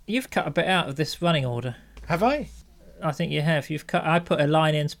you've cut a bit out of this running order. Have I? I think you have. You've cut. I put a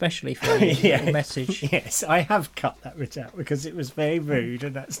line in specially for you. Yeah. A message. Yes, I have cut that bit out because it was very rude,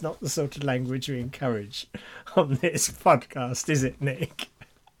 and that's not the sort of language we encourage on this podcast, is it, Nick?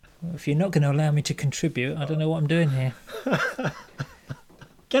 Well, if you're not going to allow me to contribute, I don't know what I'm doing here.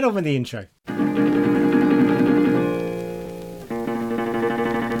 Get on with the intro.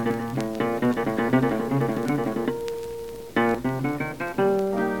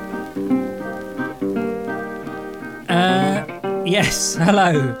 Yes,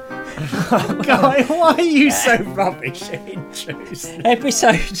 hello. Oh, God, why are you so rubbish at intros?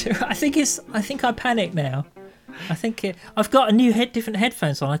 Episode. I think I panic now. I've got a new different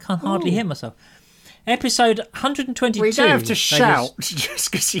headphones on. I can't hardly hear myself. Episode 122. We don't have to shout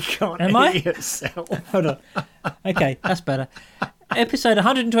just because you can't hear yourself. Hold on. Okay, that's better. Episode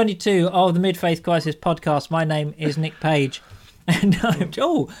 122 of the Mid-Faith Crisis podcast. My name is Nick Page. And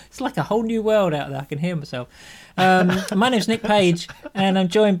it's like a whole new world out there. I can hear myself. My name's Nick Page, and I'm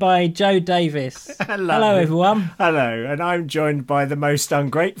joined by Joe Davis. Hello, everyone. Hello, and I'm joined by the most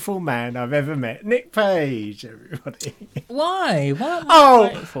ungrateful man I've ever met, Nick Page. Everybody. Why? Why am I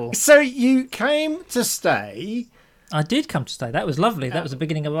ungrateful? So you came to stay. I did come to stay. That was lovely. That was the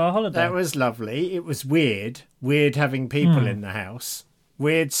beginning of our holiday. That was lovely. It was weird having people in the house.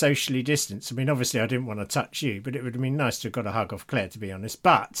 Weird socially distanced. I mean, obviously, I didn't want to touch you, but it would have been nice to have got a hug off Claire, to be honest.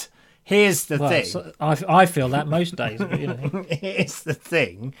 But here's the thing. So I feel that most days. But, you know. Here's the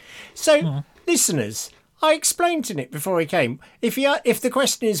thing. So, listeners, I explained to Nick before he came, if the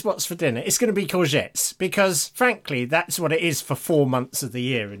question is what's for dinner, it's going to be courgettes. Because, frankly, that's what it is for 4 months of the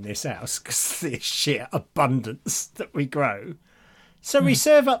year in this house. Because the sheer abundance that we grow. So we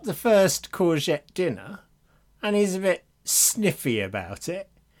serve up the first courgette dinner. And he's a bit sniffy about it.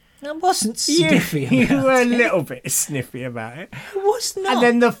 I wasn't sniffy about it. You were a little bit sniffy about it. I was not. And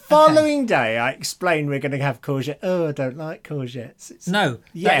then the following day, I explained we're going to have courgette. Oh, I don't like courgettes.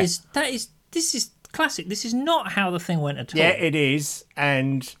 This is classic. This is not how the thing went at all. Yeah, it is.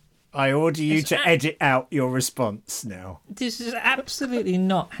 And I order you to edit out your response now. This is absolutely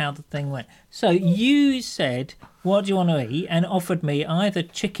not how the thing went. So you said, what do you want to eat? And offered me either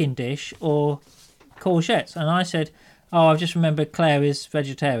chicken dish or courgettes. And I said, I've just remembered Claire is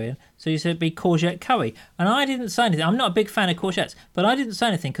vegetarian. So you said it'd be courgette curry. And I didn't say anything. I'm not a big fan of courgettes. But I didn't say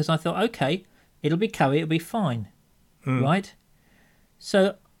anything because I thought, okay, it'll be curry. It'll be fine. Right?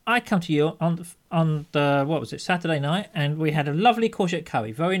 So I come to you on the what was it, Saturday night, and we had a lovely courgette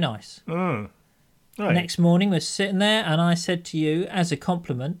curry. Very nice. Right. Next morning, we're sitting there, and I said to you, as a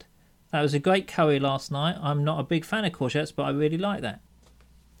compliment, that was a great curry last night. I'm not a big fan of courgettes, but I really like that.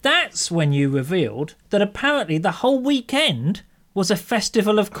 That's when you revealed that apparently the whole weekend was a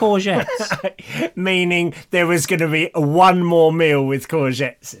festival of courgettes. Meaning there was going to be one more meal with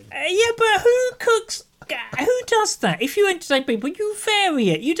courgettes in. Yeah, but who cooks... Who does that? If you entertain people, you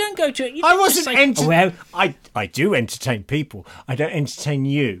vary it. You don't go to... I wasn't I do entertain people. I don't entertain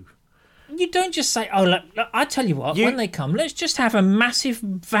you. You don't just say, look, I tell you what, when they come, let's just have a massive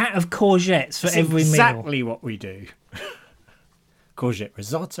vat of courgettes for every meal. Exactly what we do. Courgette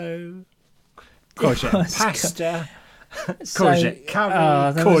risotto, courgette pasta, courgette curry,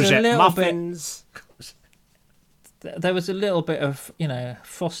 courgette muffins. There was a little bit of,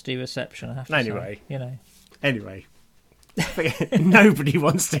 frosty reception, I have to say. Anyway. Nobody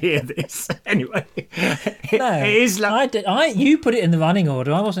wants to hear this. Anyway. No, it is you put it in the running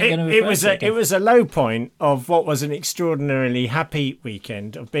order. I wasn't going to refer to it. It was a low point of what was an extraordinarily happy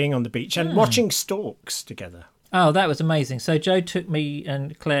weekend of being on the beach and watching storks together. Oh, that was amazing. So Joe took me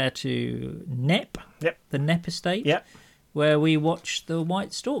and Claire to Knepp, the Knepp estate, where we watched the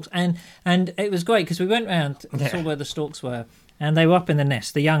white storks. And it was great because we went round and saw where the storks were, and they were up in the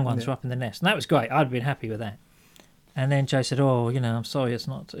nest. The young ones were up in the nest, and that was great. I'd been happy with that. And then Joe said, I'm sorry, it's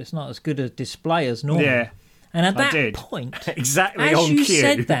not as good a display as normal. Yeah. And at that point, exactly as on you cue.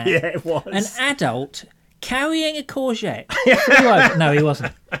 said that, it was. An adult carrying a courgette flew over. No, he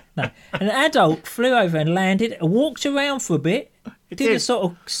wasn't. No, an adult flew over and landed, walked around for a bit, did a sort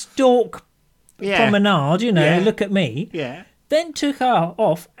of stork promenade, look at me. Yeah. Then took her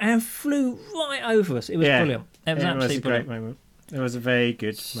off and flew right over us. It was brilliant. It was absolutely a great moment. It was a very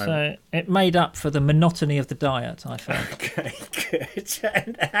good moment. So it made up for the monotony of the diet, I felt. Okay, good.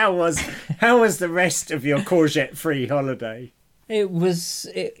 And how was the rest of your courgette-free holiday? It was,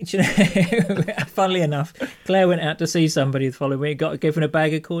 funnily enough, Claire went out to see somebody the following week, got given a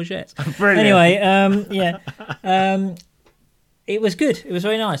bag of courgettes. Brilliant. Anyway, it was good. It was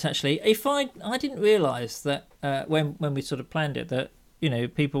very nice, actually. I didn't realise that when we sort of planned it, that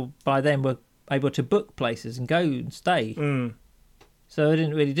people by then were able to book places and go and stay. So I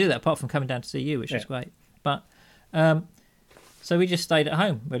didn't really do that apart from coming down to see you, which was great. But so we just stayed at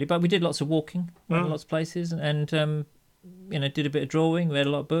home really. But we did lots of walking, went to lots of places, and did a bit of drawing. Read a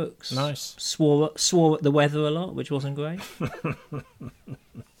lot of books. Nice. Swore at the weather a lot, which wasn't great.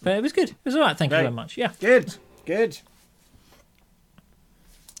 But it was good. It was all right. Thank you very much. Yeah. Good.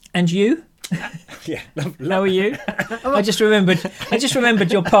 And you? Yeah. How are you? I just remembered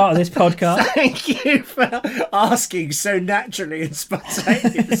you're part of this podcast. Thank you for asking so naturally and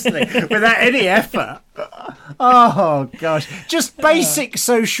spontaneously without any effort. Oh gosh, just basic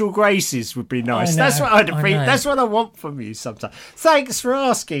social graces would be nice. That's what That's what I want from you sometimes. Thanks for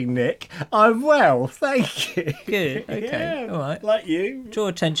asking, Nick. I'm well, thank you. Good. Okay. All right. Like you. Draw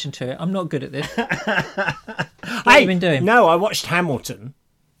attention to it. I'm not good at this. What have you been doing? No, I watched Hamilton.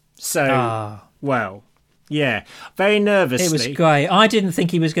 So, well, yeah, very nervously. It was great. I didn't think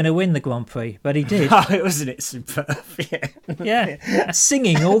he was going to win the Grand Prix, but he did. Oh, wasn't it superb? Yeah,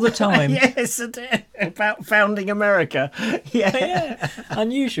 singing all the time. Yes, about founding America. Yeah.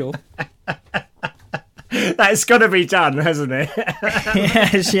 Unusual. That's got to be done, hasn't it?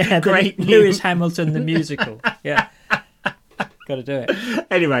 Yes, yeah. Great Lewis Hamilton, the musical. Yeah. Got to do it.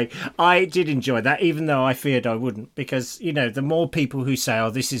 Anyway, I did enjoy that, even though I feared I wouldn't, because the more people who say,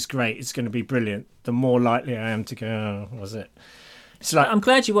 "Oh, this is great, it's going to be brilliant," the more likely I am to go, "Oh, was it?" It's like, I'm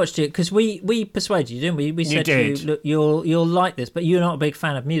glad you watched it because we persuaded you, didn't we? We said to you, "Look, you'll like this," but you're not a big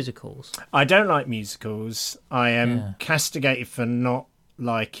fan of musicals. I don't like musicals. I am castigated for not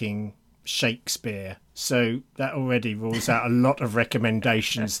liking Shakespeare. So that already rules out a lot of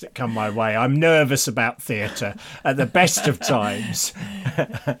recommendations that come my way. I'm nervous about theatre at the best of times.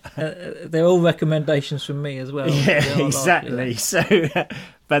 They're all recommendations from me as well. Yeah, exactly. So,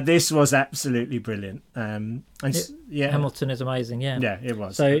 but this was absolutely brilliant. Hamilton is amazing. Yeah, yeah, it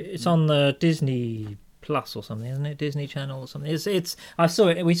was. So it's on the Disney Plus or something, isn't it? Disney Channel or something. It's. I saw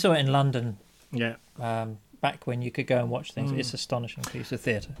it. We saw it in London. Yeah. Back when you could go and watch things. It's an astonishing piece of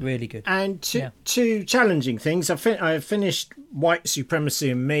theatre. Really good. And two challenging things. I finished White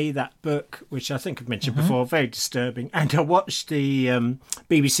Supremacy and Me, that book, which I think I've mentioned before, very disturbing. And I watched the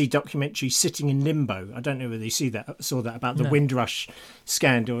BBC documentary Sitting in Limbo. I don't know whether you saw that about the Windrush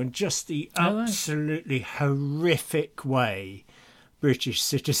scandal and just the absolutely horrific way British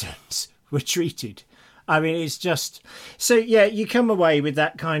citizens were treated. I mean, it's just... So, yeah, you come away with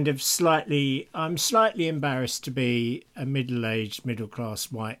that kind of I'm slightly embarrassed to be a middle-aged,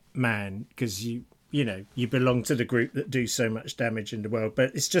 middle-class white man because you belong to the group that do so much damage in the world.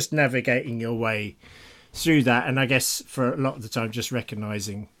 But it's just navigating your way through that. And I guess for a lot of the time, just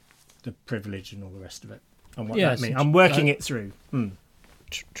recognising the privilege and all the rest of it and what that means. I'm working it through.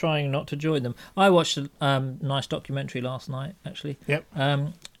 Trying not to join them. I watched a nice documentary last night, actually. Yep.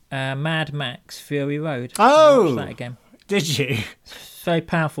 Mad Max Fury Road. Oh, watched that again. Did you? Very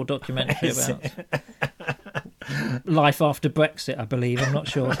powerful documentary about life after Brexit, I believe. I'm not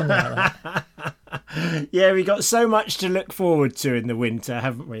sure, something like that. Yeah, we got so much to look forward to in the winter,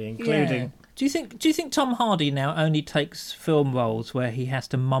 haven't we? Including. Yeah. Do you think Tom Hardy now only takes film roles where he has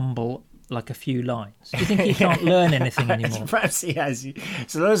to mumble like a few lines? Do you think he can't learn anything anymore? Perhaps he has.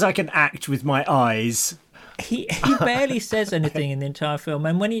 So long as I can act with my eyes. He barely says anything in the entire film,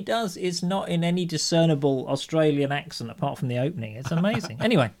 and when he does, it's not in any discernible Australian accent apart from the opening. It's amazing.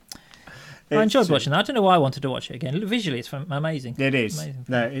 Anyway, I enjoyed watching that. I don't know why I wanted to watch it again. Visually, it's amazing. It is.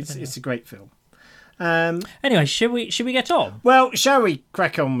 Amazing it's a great film. Anyway, should we get on? Well, shall we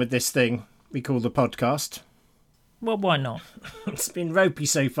crack on with this thing we call the podcast? Well, why not? It's been ropey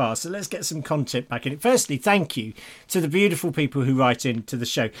so far, so let's get some content back in it. Firstly, thank you to the beautiful people who write into the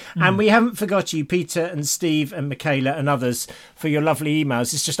show. And we haven't forgot you, Peter and Steve and Michaela and others, for your lovely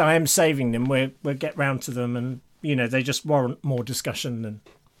emails. It's just I am saving them. We'll get round to them and, they just warrant more discussion than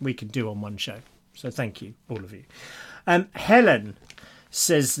we can do on one show. So thank you, all of you. Helen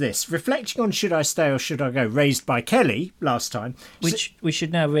says this, reflecting on Should I Stay or Should I Go, raised by Kelly last time. Which we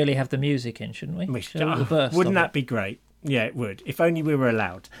should now really have the music in, shouldn't we? Wouldn't that be great? Yeah, it would. If only we were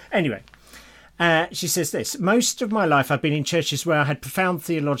allowed. Anyway, she says this, most of my life I've been in churches where I had profound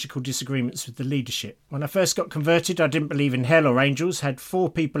theological disagreements with the leadership. When I first got converted, I didn't believe in hell or angels, had 4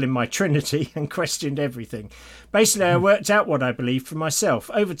 people in my trinity and questioned everything. Basically, I worked out what I believed for myself.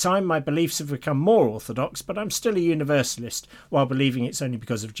 Over time, my beliefs have become more orthodox, but I'm still a universalist while believing it's only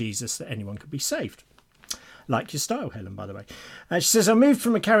because of Jesus that anyone could be saved. Like your style, Helen, by the way. She says, I moved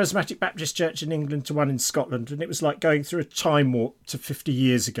from a charismatic Baptist church in England to one in Scotland, and it was like going through a time warp to 50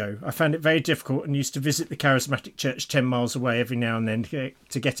 years ago. I found it very difficult and used to visit the charismatic church 10 miles away every now and then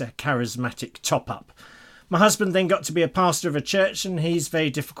to get a charismatic top-up. My husband then got to be a pastor of a church, and he's very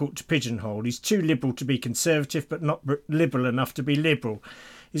difficult to pigeonhole. He's too liberal to be conservative, but not liberal enough to be liberal.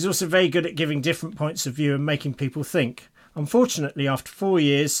 He's also very good at giving different points of view and making people think. Unfortunately, after 4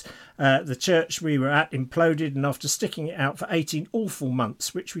 years, the church we were at imploded, and after sticking it out for 18 awful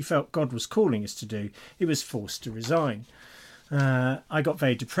months, which we felt God was calling us to do, he was forced to resign. I got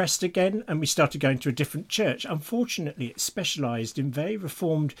very depressed again, and we started going to a different church. Unfortunately, it specialised in very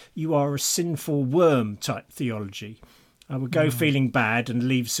reformed, you are a sinful worm type theology. I would go feeling bad and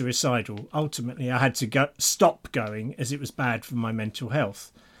leave suicidal. Ultimately, I had to stop going as it was bad for my mental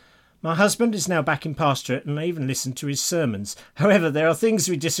health. My husband is now back in pastorate, and I even listen to his sermons. However, there are things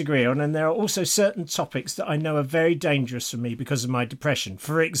we disagree on, and there are also certain topics that I know are very dangerous for me because of my depression.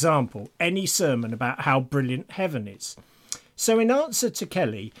 For example, any sermon about how brilliant heaven is. So in answer to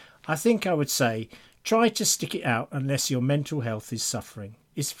Kelly, I think I would say, try to stick it out unless your mental health is suffering.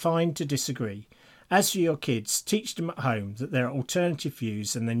 It's fine to disagree. As for your kids, teach them at home that there are alternative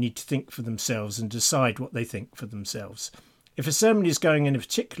views and they need to think for themselves and decide what they think for themselves. If a sermon is going in a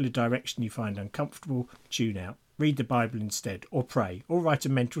particular direction you find uncomfortable, tune out. Read the Bible instead, or pray, or write a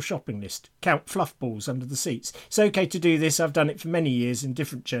mental shopping list. Count fluff balls under the seats. It's okay to do this. I've done it for many years in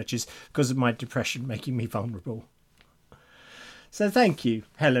different churches because of my depression making me vulnerable. So thank you,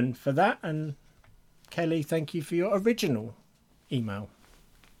 Helen, for that. And Kelly, thank you for your original email.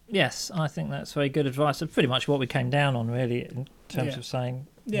 Yes, I think that's very good advice. It's pretty much what we came down on, really, in terms of saying,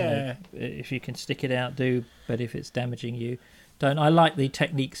 you know, if you can stick it out, do, but if it's damaging you, don't. I like the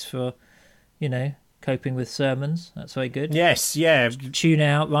techniques for, you know, coping with sermons. That's very good. Yes, yeah. Tune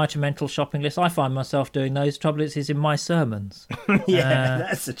out, write a mental shopping list. I find myself doing those. Trouble is in my sermons.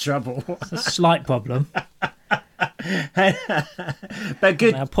 That's the trouble. It's a slight problem. But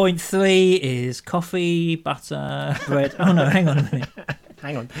good. Now, point 3 is coffee, butter, bread. Oh, no, hang on a minute.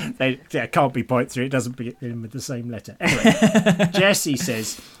 Hang on. Can't be point 3. It doesn't begin with the same letter. Anyway, Jesse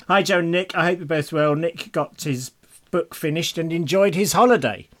says, hi, Joe and Nick. I hope you're both well. Nick got his book finished and enjoyed his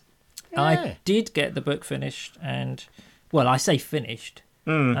holiday. Yeah. I did get the book finished and, well, I say finished.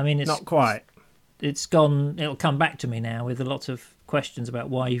 I mean, it's not quite. It's gone. It'll come back to me now with a lot of questions about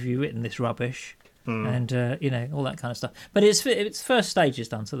why have you written this rubbish and, you know, all that kind of stuff. But its first stage is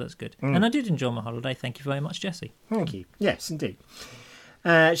done, so that's good. And I did enjoy my holiday. Thank you very much, Jessie. Thank you. Yes, indeed.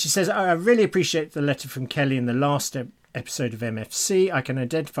 She says, I really appreciate the letter from Kelly in the last episode of MFC. I can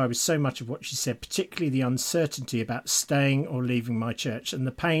identify with so much of what she said, particularly the uncertainty about staying or leaving my church and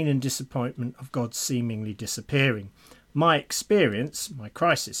the pain and disappointment of God seemingly disappearing. My experience, my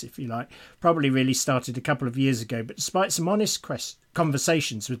crisis, if you like, probably really started a couple of years ago, but despite some honest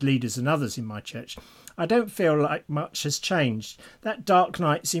conversations with leaders and others in my church, I don't feel like much has changed. That dark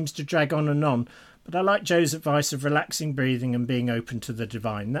night seems to drag on, but I like Joe's advice of relaxing, breathing and being open to the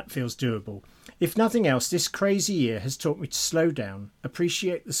divine. That feels doable. If nothing else, this crazy year has taught me to slow down,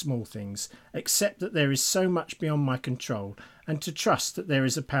 appreciate the small things, accept that there is so much beyond my control, and to trust that there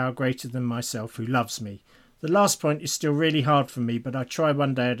is a power greater than myself who loves me. The last point is still really hard for me, but I try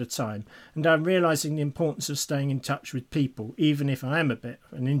one day at a time, and I'm realising the importance of staying in touch with people, even if I am a bit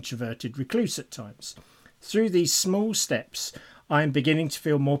of an introverted recluse at times. Through these small steps, I am beginning to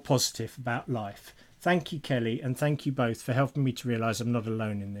feel more positive about life. Thank you, Kelly, and thank you both for helping me to realise I'm not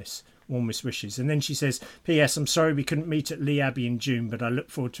alone in this. Warmest wishes. And then she says, P.S. I'm sorry we couldn't meet at Lee Abbey in June, but I look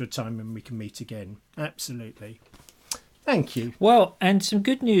forward to a time when we can meet again. Absolutely. Thank you. Well, and some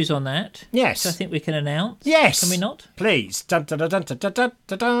good news on that. Yes. Which I think we can announce. Yes. Can we not? Please. Dun, dun, dun, dun, dun, dun,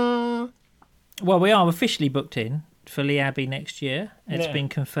 dun, dun. Well, we are officially booked in for Lee Abbey next year. It's been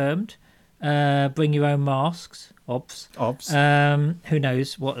confirmed. Bring your own masks. Obs. Who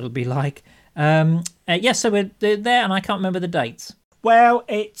knows what it'll be like. Yes, so we're there, and I can't remember the dates. Well,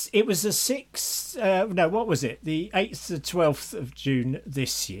 it was the 6th. No, what was it? The 8th to 12th of June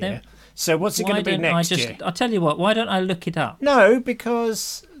this year. So what's it going to be next year? I'll tell you what. Why don't I look it up? No,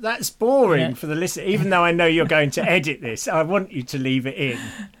 because that's boring for the listener. Even though I know you're going to edit this, I want you to leave it in.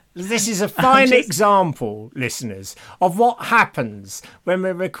 This is a fine example, listeners, of what happens when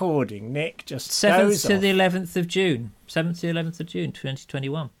we're recording. Nick just 7th to the 11th of June. 7th to the 11th of June,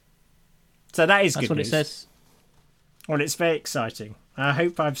 2021. So that is That's good what news. It says. Well, it's very exciting. I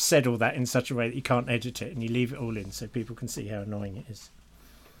hope I've said all that in such a way that you can't edit it and you leave it all in so people can see how annoying it is.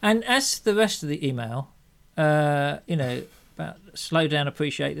 And as the rest of the email, you know, about slow down,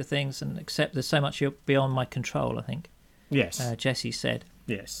 appreciate the things and accept there's so much beyond my control, I think. Yes. Jessie said.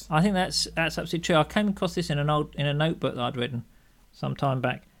 Yes. I think that's absolutely true. I came across this in a notebook that I'd written some time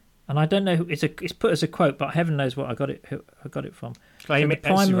back. And I don't know, it's put as a quote, but heaven knows what I got it from. Claim it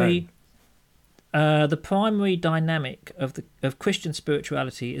as your own. The primary dynamic of Christian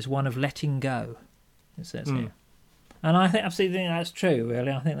spirituality is one of letting go. it says here. And I think absolutely think that's true,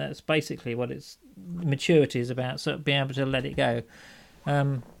 really. I think that's basically what its maturity is about, sort of being able to let it go.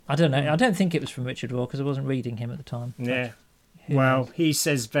 I don't know. I don't think it was from Richard Rohr because I wasn't reading him at the time. Yeah. Well, he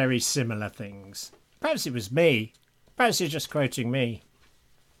says very similar things. Perhaps it was me. Perhaps you're just quoting me.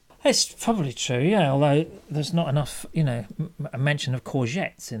 It's probably true, yeah, although there's not enough, a mention of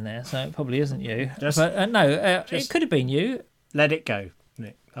courgettes in there, so it probably isn't you. It could have been you. Let it go,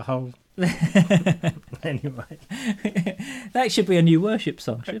 Nick. The whole... Anyway. That should be a new worship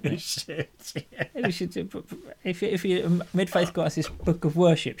song, shouldn't it? It should, yeah. We should do, if you Mid-Faith Crisis book of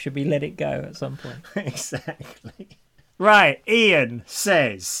worship should be Let It Go at some point. Exactly. Right, Ian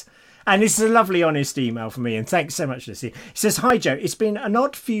says... And this is a lovely, honest email from Ian. Thanks so much, Lizzie. He says, "Hi, Joe. It's been an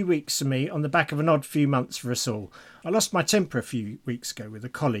odd few weeks for me on the back of an odd few months for us all. I lost my temper a few weeks ago with a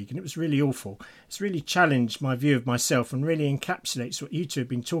colleague, and it was really awful. It's really challenged my view of myself and really encapsulates what you two have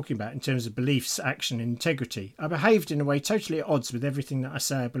been talking about in terms of beliefs, action, and integrity. I behaved in a way totally at odds with everything that I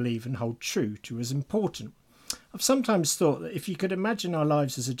say I believe and hold true to as important. I've sometimes thought that if you could imagine our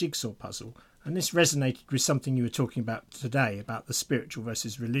lives as a jigsaw puzzle, and this resonated with something you were talking about today, about the spiritual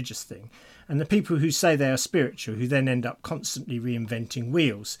versus religious thing, and the people who say they are spiritual who then end up constantly reinventing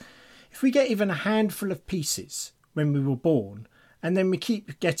wheels. If we get even a handful of pieces when we were born, and then we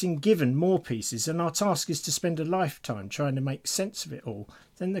keep getting given more pieces, and our task is to spend a lifetime trying to make sense of it all,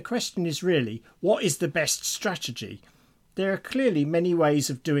 then the question is really, what is the best strategy? There are clearly many ways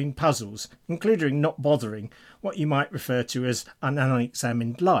of doing puzzles, including not bothering, what you might refer to as an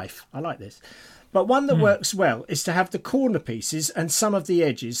unexamined life. I like this. But one that works well is to have the corner pieces and some of the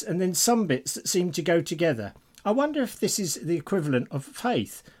edges, and then some bits that seem to go together. I wonder if this is the equivalent of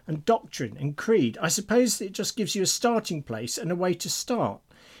faith and doctrine and creed. I suppose it just gives you a starting place and a way to start.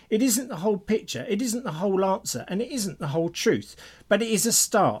 It isn't the whole picture, it isn't the whole answer, and it isn't the whole truth, but it is a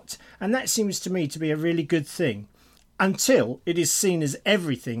start, and that seems to me to be a really good thing. Until it is seen as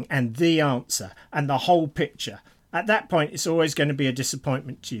everything and the answer and the whole picture. At that point, it's always going to be a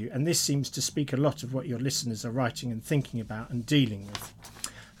disappointment to you, and this seems to speak a lot of what your listeners are writing and thinking about and dealing with.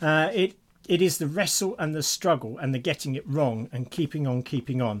 It is the wrestle and the struggle and the getting it wrong and keeping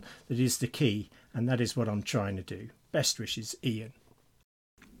on that is the key, and that is what I'm trying to do. Best wishes, Ian.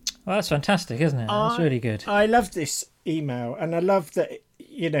 Well, that's fantastic, isn't it? That's really good. I love this email, and I love that,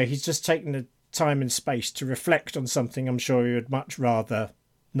 he's just taken the time and space to reflect on something I'm sure he would much rather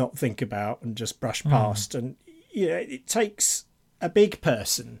not think about and just brush past. And it takes a big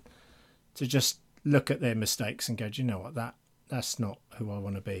person to just look at their mistakes and go, do you know what, that's not who I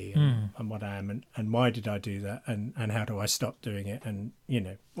want to be and what I am, and why did I do that, and how do I stop doing it, and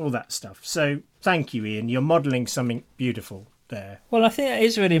all that stuff. So thank you, Ian. You're modelling something beautiful there. Well, I think that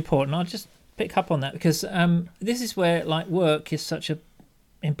is really important. I'll just pick up on that because this is where work is such a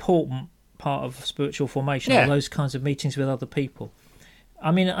important part of spiritual formation, all those kinds of meetings with other people.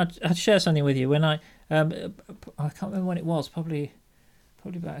 I mean, I'd share something with you. When I can't remember when it was, probably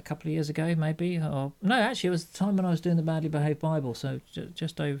about a couple of years ago, maybe. Or no, actually, it was the time when I was doing the Badly Behaved Bible, so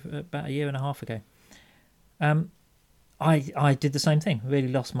just over about a year and a half ago. I did the same thing. Really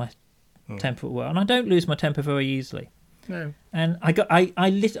lost my temper at work, and I don't lose my temper very easily. No. And I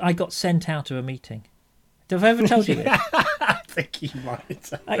got sent out of a meeting. Have I ever told you this? I think you might.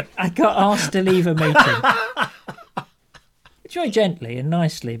 I got asked to leave a meeting. Very gently and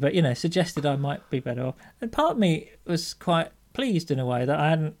nicely, but, suggested I might be better off. And part of me was quite pleased in a way that I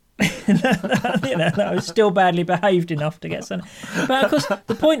hadn't, that I was still badly behaved enough to get sent. But, of course,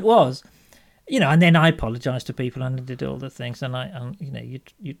 the point was, and then I apologised to people and did all the things. And,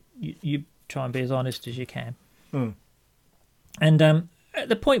 you try and be as honest as you can. And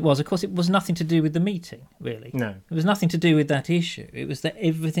the point was, of course, it was nothing to do with the meeting, really. No. It was nothing to do with that issue. It was that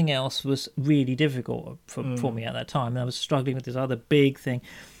everything else was really difficult for me at that time. And I was struggling with this other big thing.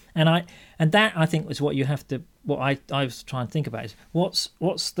 And that, I think, was what you have to... What I was trying to think about is, what's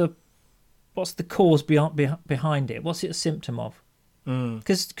the cause behind it? What's it a symptom of?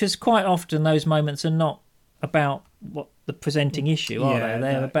 Because quite often those moments are not about what the presenting issue, are they?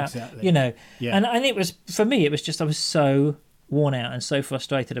 They're about, exactly. And it was, for me, it was just, I was so worn out and so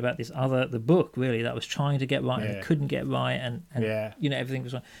frustrated about the book, really, that I was trying to get right and couldn't get right, and everything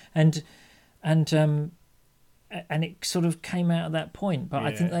was wrong, and it sort of came out at that point. But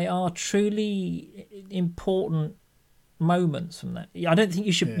I think they are truly important moments from that. I don't think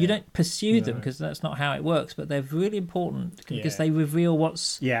you don't pursue them, because that's not how it works, but they're really important because they reveal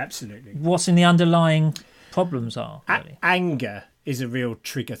what's in the underlying problems are, really. Anger is a real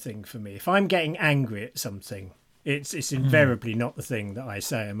trigger thing for me. If I'm getting angry at something, it's invariably not the thing that I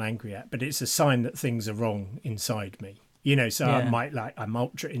say I'm angry at, but it's a sign that things are wrong inside me. You know, so I Yeah. might I'm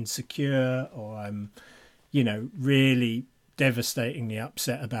ultra insecure, or I'm, you know, really devastatingly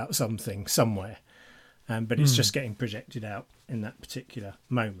upset about something somewhere. But it's just getting projected out in that particular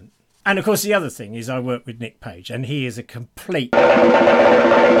moment. And of course, the other thing is I work with Nick Page, and he is a complete.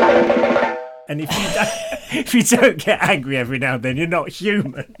 And if you don't get angry every now and then, you're not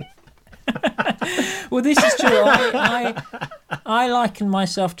human. Well, this is true. I liken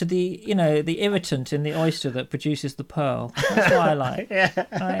myself to the irritant in the oyster that produces the pearl. That's what I like.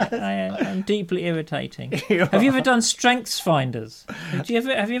 Yeah. I'm deeply irritating. Have you ever done strengths finders? Have you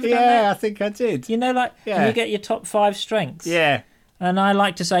ever done Yeah, that? I think I did. You know, like Yeah. you get your top 5 strengths. Yeah. And I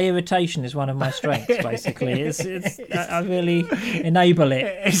like to say irritation is one of my strengths. Basically, I really enable it.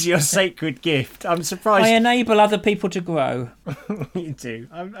 It's your sacred gift. I'm I surprised enable other people to grow. you do.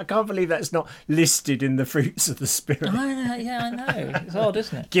 I can't believe that's not listed in the fruits of the spirit. I know. It's odd,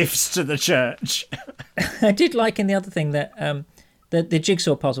 isn't it? Gifts to the church. I did like in the other thing that the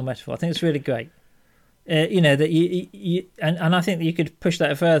jigsaw puzzle metaphor. I think it's really great. That you and I think that you could push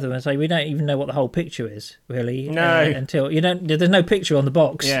that further and say we don't even know what the whole picture is really. No. Until you don't. There's no picture on the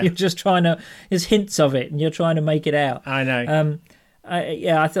box. Yeah. You're just trying to. There's hints of it, and you're trying to make it out. I know.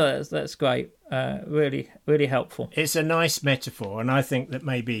 I thought that's great. Really, really helpful. It's a nice metaphor, and I think that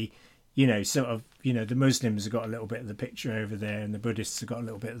maybe, sort of, the Muslims have got a little bit of the picture over there, and the Buddhists have got a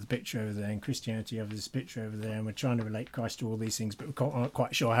little bit of the picture over there, and Christianity have this picture over there, and we're trying to relate Christ to all these things, but we're not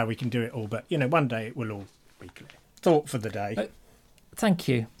quite sure how we can do it all. But, one day it will all be clear. Thought for the day. Thank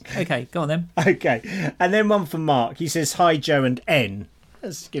you. Okay, go on then. Okay. And then one from Mark. He says, "Hi, Joe and N."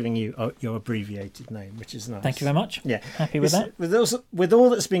 That's giving you your abbreviated name, which is nice. Thank you very much. Yeah. Happy with that. With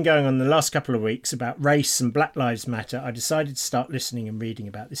all that's been going on the last couple of weeks about race and Black Lives Matter, I decided to start listening and reading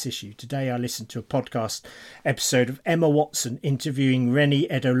about this issue. Today I listened to a podcast episode of Emma Watson interviewing Rennie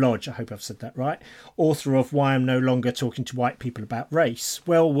Edo-Lodge, I hope I've said that right, author of Why I'm No Longer Talking to White People About Race.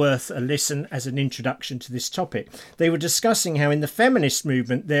 Well worth a listen as an introduction to this topic. They were discussing how in the feminist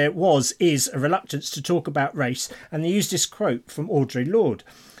movement there is a reluctance to talk about race, and they used this quote from Audre Lorde.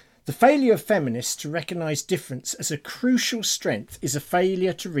 "The failure of feminists to recognise difference as a crucial strength is a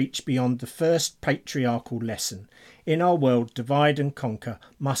failure to reach beyond the first patriarchal lesson. In our world, divide and conquer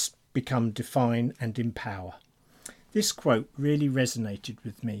must become define and empower." This quote really resonated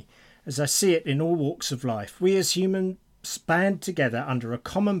with me, as I see it in all walks of life. We as humans band together under a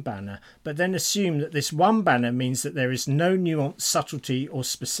common banner, but then assume that this one banner means that there is no nuance, subtlety or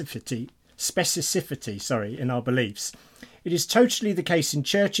specificity in our beliefs. It is totally the case in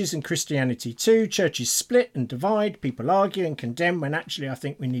churches and Christianity too. Churches split and divide, people argue and condemn, when actually I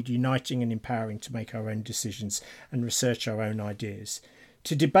think we need uniting and empowering to make our own decisions and research our own ideas.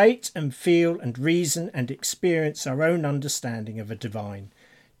 To debate and feel and reason and experience our own understanding of a divine.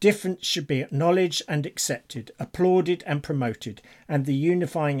 Difference should be acknowledged and accepted, applauded and promoted, and the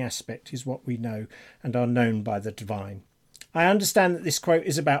unifying aspect is what we know and are known by the divine. I understand that this quote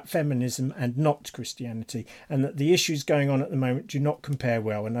is about feminism and not Christianity, and that the issues going on at the moment do not compare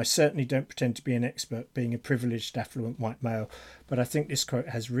well, and I certainly don't pretend to be an expert, being a privileged, affluent white male, but I think this quote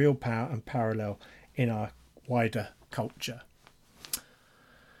has real power and parallel in our wider culture.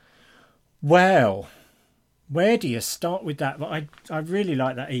 Well, where do you start with that? But I really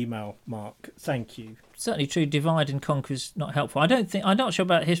like that email, Mark. Thank you. Certainly true. Divide and conquer is not helpful. I'm not sure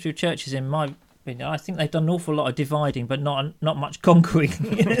about the history of churches in my opinion. I think they've done an awful lot of dividing, but not much conquering.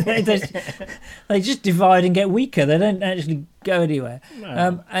 they just divide and get weaker. They don't actually go anywhere.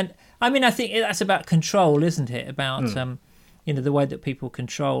 No. And I mean, I think that's about control, isn't it? About the way that people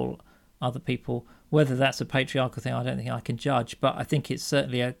control other people. Whether that's a patriarchal thing, I don't think I can judge. But I think it's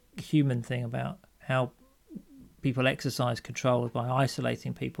certainly a human thing about how people exercise control by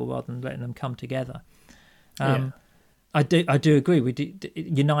isolating people rather than letting them come together. I do agree.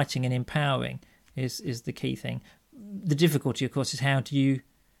 Uniting and empowering is the key thing. The difficulty, of course, is how do you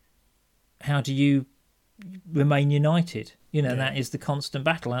remain united? That is the constant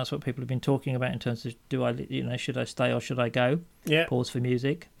battle. That's what people have been talking about in terms of should I stay or should I go? Yeah. Pause for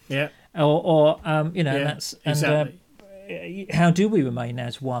music. Yeah. Or Yeah, that's exactly. How do we remain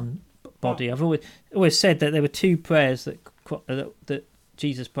as one body? I've always said that there were 2 prayers that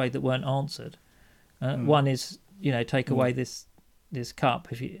Jesus prayed that weren't answered. One is take away this cup,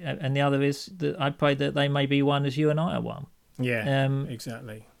 and the other is that I pray that they may be one as you and I are one. Yeah,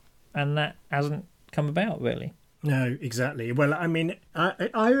 exactly. And that hasn't come about really. No, exactly. Well, I mean,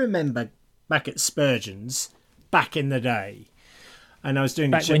 I remember back at Spurgeon's back in the day, and I was doing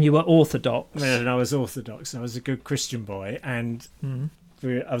back when you were Orthodox. And I was Orthodox. I was a good Christian boy, and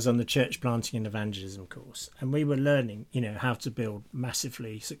I was on the church planting and evangelism course, and we were learning, how to build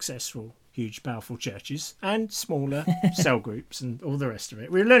massively successful, huge, powerful churches and smaller cell groups and all the rest of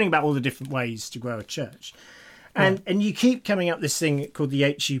it. We were learning about all the different ways to grow a church. And you keep coming up this thing called the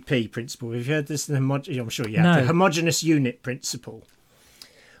HUP principle. Have you heard this? I'm sure you have. No. The homogeneous unit principle.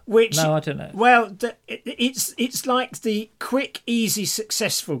 Which, no, I don't know. Well, it's like the quick, easy,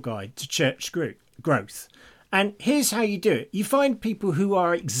 successful guide to church growth. And here's how you do it. You find people who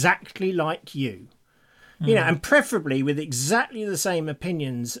are exactly like you, and preferably with exactly the same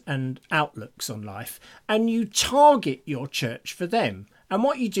opinions and outlooks on life. And you target your church for them. And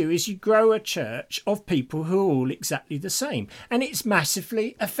what you do is you grow a church of people who are all exactly the same. And it's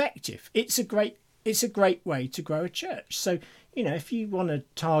massively effective. It's a great way to grow a church. So, if you want to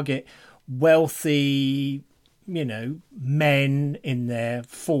target wealthy, men in their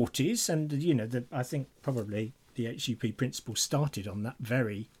 40s, and, I think probably the HUP principle started on that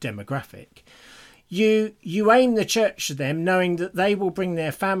very demographic. You aim the church at them knowing that they will bring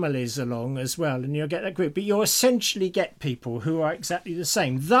their families along as well, and you'll get that group. But you'll essentially get people who are exactly the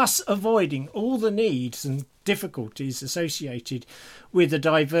same, thus avoiding all the needs and difficulties associated with a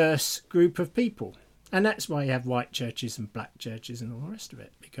diverse group of people. And that's why you have white churches and black churches and all the rest of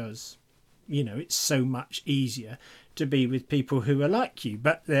it, because, it's so much easier to be with people who are like you.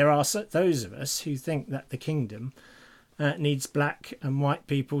 But there are those of us who think that the kingdom needs black and white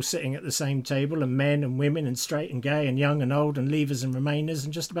people sitting at the same table, and men and women and straight and gay and young and old and leavers and remainers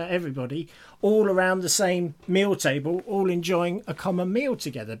and just about everybody all around the same meal table, all enjoying a common meal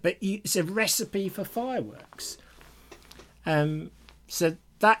together. But it's a recipe for fireworks. So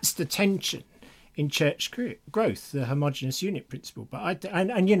that's the tension in church growth, the homogeneous unit principle. But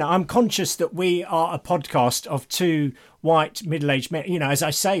I'm conscious that we are a podcast of two white middle-aged men, as I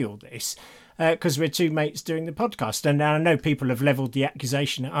say all this, because we're two mates doing the podcast. And I know people have levelled the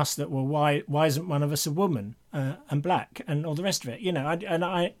accusation at us that, well, why isn't one of us a woman and black and all the rest of it?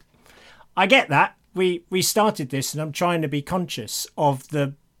 I get that. We started this, and I'm trying to be conscious of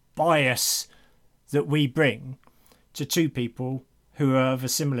the bias that we bring to two people who are of a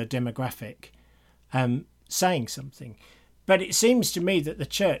similar demographic saying something. But it seems to me that the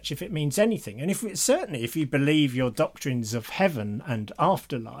church, if it means anything, and if you believe your doctrines of heaven and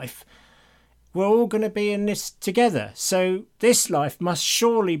afterlife, we're all going to be in this together. So this life must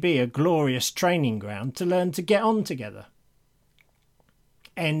surely be a glorious training ground to learn to get on together.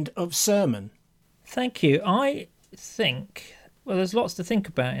 End of sermon. Thank you. I think, there's lots to think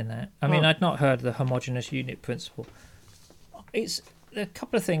about in that. I mean, I'd not heard of the homogeneous unit principle. It's a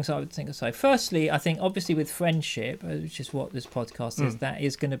couple of things I would think of say. Firstly, I think obviously with friendship, which is what this podcast is, that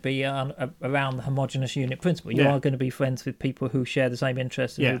is going to be around the homogeneous unit principle. You are going to be friends with people who share the same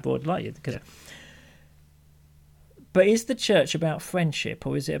interests and who are broad like you. But is the church about friendship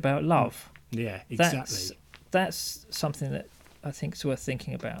or is it about love? Yeah, exactly. That's something that I think is worth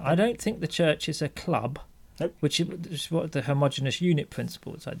thinking about. I don't think the church is a club. Nope. Which is what the homogeneous unit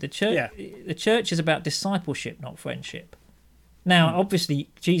principle is. The church is about discipleship, not friendship. Now, obviously,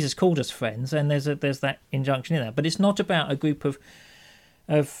 Jesus called us friends, and there's that injunction in there. But it's not about a group of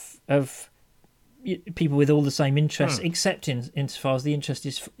people with all the same interests, except insofar as the interest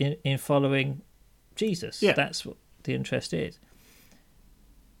is in following Jesus. Yeah. That's what the interest is.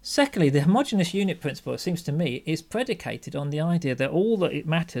 Secondly, the homogeneous unit principle, it seems to me, is predicated on the idea that all that it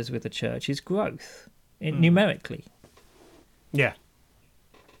matters with the church is growth, numerically. Yeah.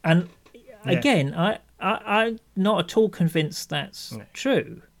 And again, I'm not at all convinced that's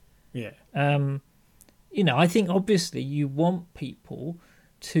true. Yeah. I think obviously you want people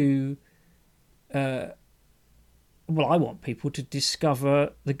to, I want people to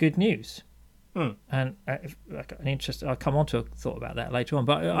discover the good news. And I'll come on to a thought about that later on,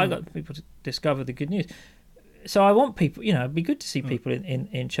 but I got people to discover the good news. So I want people, it'd be good to see people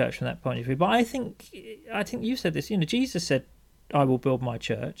in church from that point of view. But I think you said this, Jesus said, I will build my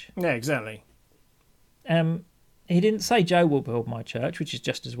church. Yeah, exactly. He didn't say Joe will build my church, which is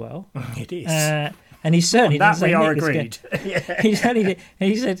just as well. It is. And he certainly didn't say we are Nick agreed. He certainly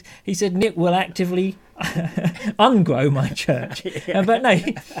did. He said Nick will actively ungrow my church. But no,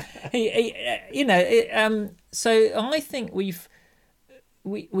 so I think we've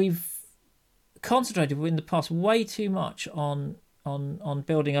concentrated in the past way too much on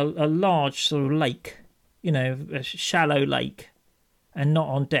building a large sort of lake, a shallow lake, and not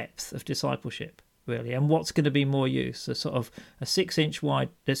on depth of discipleship, really. And what's going to be more use? A sort of a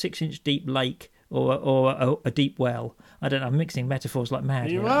 6-inch deep lake, or a deep well. I don't know. I'm mixing metaphors like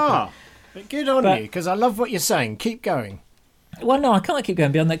mad. You are. But good on you, because I love what you're saying. Keep going. Well, no, I can't keep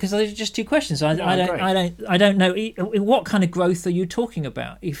going beyond that because there's just two questions. I don't know what kind of growth are you talking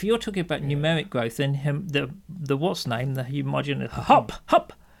about. If you're talking about numeric growth, then the what's name, the homogeneous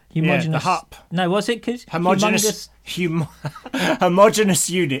homogeneous. The HUP. No, was it? Cause homogeneous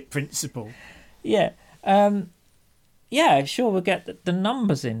unit principle. Yeah. Yeah, sure, we'll get the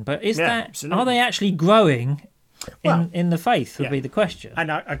numbers in, but are they actually growing in the faith would be the question. And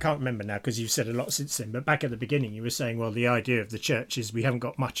I can't remember now because you've said a lot since then, but back at the beginning you were saying, well, the idea of the church is we haven't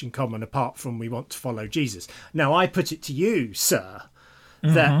got much in common apart from we want to follow Jesus. Now, I put it to you, sir,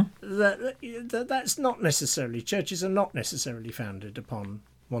 that's not necessarily, churches are not necessarily founded upon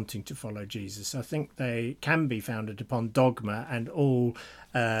wanting to follow Jesus. I think they can be founded upon dogma and all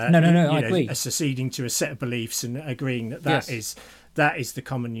I agree. Seceding to a set of beliefs and agreeing that is the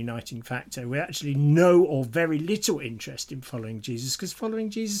common uniting factor. We actually no or very little interest in following Jesus because following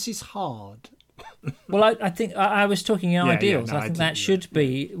Jesus is hard. Well, I think I was talking in ideals. I think that should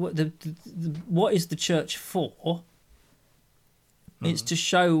be what is the church for? It's to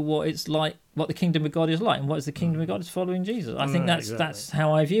show what it's like, what the kingdom of God is like, and what is the kingdom of God is following Jesus. I think that's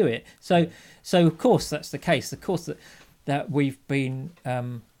how I view it. So of course that's the case. Of course that we've been,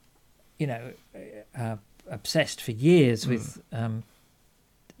 obsessed for years with, the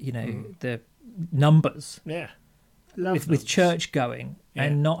numbers. Yeah. With church going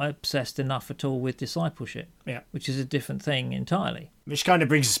and not obsessed enough at all with discipleship. Yeah. Which is a different thing entirely. Which kind of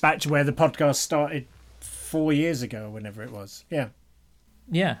brings us back to where the podcast started 4 years ago or whenever it was. Yeah.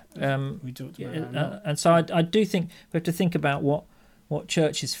 Yeah, we talked about that. And so I do think we have to think about what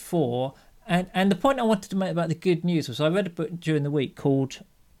church is for. And the point I wanted to make about the good news was I read a book during the week called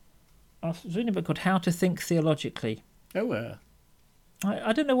How to Think Theologically. Oh,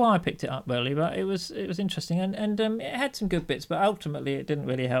 I don't know why I picked it up early, but it was interesting and it had some good bits, but ultimately it didn't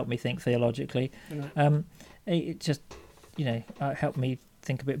really help me think theologically. It just helped me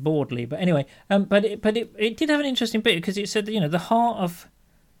think a bit broadly. But anyway, but it did have an interesting bit because it said that the heart of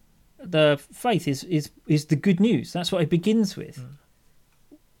the faith is the good news. That's what it begins with.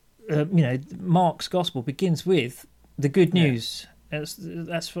 Mark's gospel begins with the good news.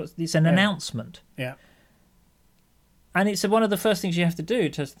 That's what it's an announcement. Yeah. And it's one of the first things you have to do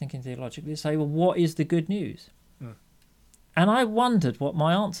to thinking theologically is say, well, what is the good news? And I wondered what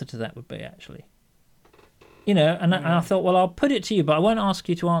my answer to that would be actually. And I thought, well, I'll put it to you, but I won't ask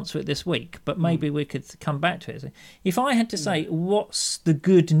you to answer it this week, but maybe we could come back to it. If I had to say, what's the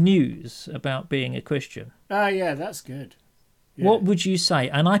good news about being a Christian? Oh, yeah, that's good. Yeah. What would you say?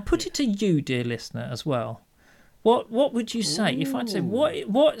 And I put it to you, dear listener, as well. What would you say if I'd say,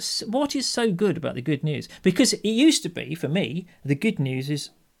 what is so good about the good news? Because it used to be, for me, the good news is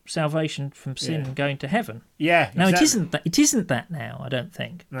salvation from sin and going to heaven. Yeah, exactly. Now it isn't that now, I don't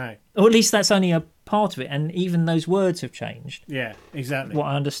think. No. Or at least that's only a part of it, and even those words have changed. Yeah, exactly. What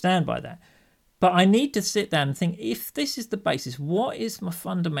I understand by that. But I need to sit down and think, if this is the basis, what is my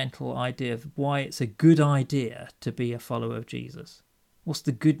fundamental idea of why it's a good idea to be a follower of Jesus? What's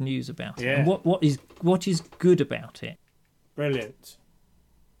the good news about it? And what is good about it? Brilliant.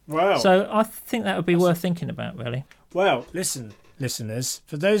 Well, so I think that would be worth thinking about, really. Well, listen, listeners,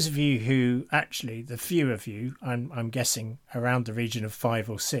 for those of you who actually, the few of you, I'm guessing around the region of 5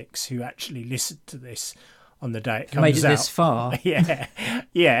 or 6, who actually listened to this on the day it comes out. Made it this far. Yeah.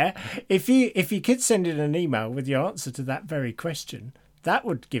 If you could send in an email with your answer to that very question, that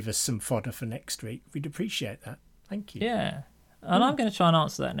would give us some fodder for next week. We'd appreciate that. Thank you. Yeah. And I'm going to try and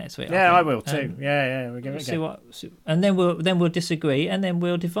answer that next week. Yeah, I will too. We'll give it a go. And then we'll disagree, and then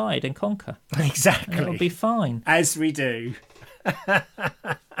we'll divide and conquer. Exactly. And it'll be fine. As we do.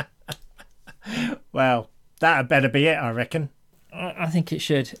 Well, that had better be it, I reckon. I think it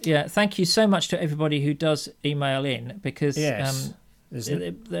should. Yeah. Thank you so much to everybody who does email in because they're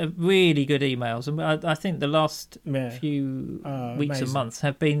really good emails, and I think the last few weeks and months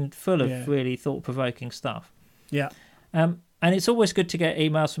have been full of really thought-provoking stuff. Yeah. And it's always good to get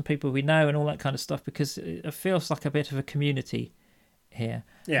emails from people we know and all that kind of stuff because it feels like a bit of a community here.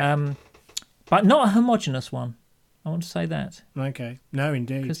 Yeah. But not a homogenous one. I want to say that. Okay. No,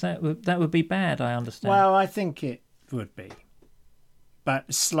 indeed. Because that would be bad, I understand. Well, I think it would be.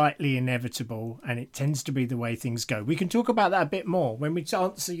 But slightly inevitable, and it tends to be the way things go. We can talk about that a bit more when we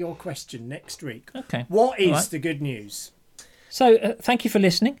answer your question next week. Okay. What is the good news? So thank you for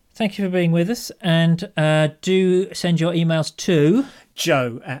listening. Thank you for being with us. And do send your emails to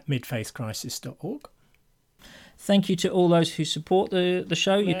joe@midfaithcrisis.org. Thank you to all those who support the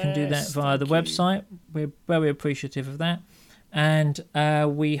show. You can do that via the website. We're very appreciative of that. And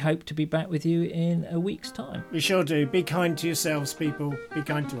we hope to be back with you in a week's time. We sure do. Be kind to yourselves, people. Be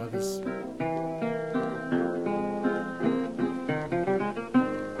kind to others.